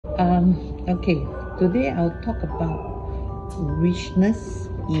Okay, today I'll talk about richness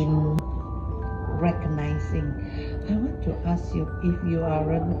in recognizing. I want to ask you, if you are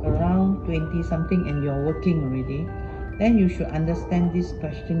around 20 something and you're working already, then you should understand this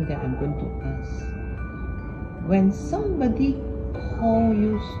question that I'm going to ask. When somebody call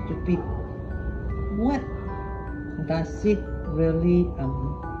you stupid, what does it really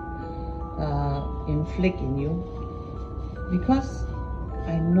inflict in you? Because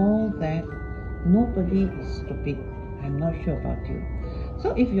I know that nobody is stupid. I'm not sure about you.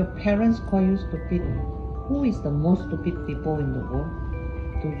 So if your parents call you stupid, who is the most stupid people in the world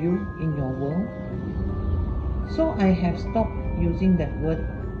to you, in your world? So I have stopped using that word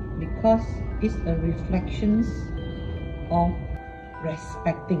because it's a reflection of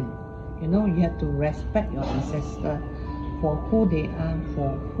respecting. You know, you have to respect your ancestor for who they are,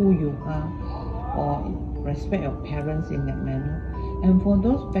 for who you are, or respect your parents in that manner. And for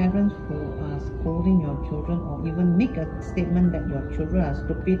those parents who are scolding your children or even make a statement that your children are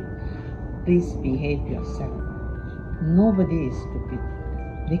stupid, please behave yourself. Nobody is stupid.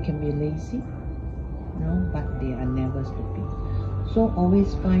 They can be lazy, but they are never stupid. So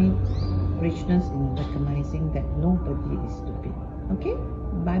always find richness in recognizing that nobody is stupid. Okay?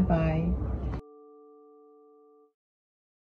 Bye-bye.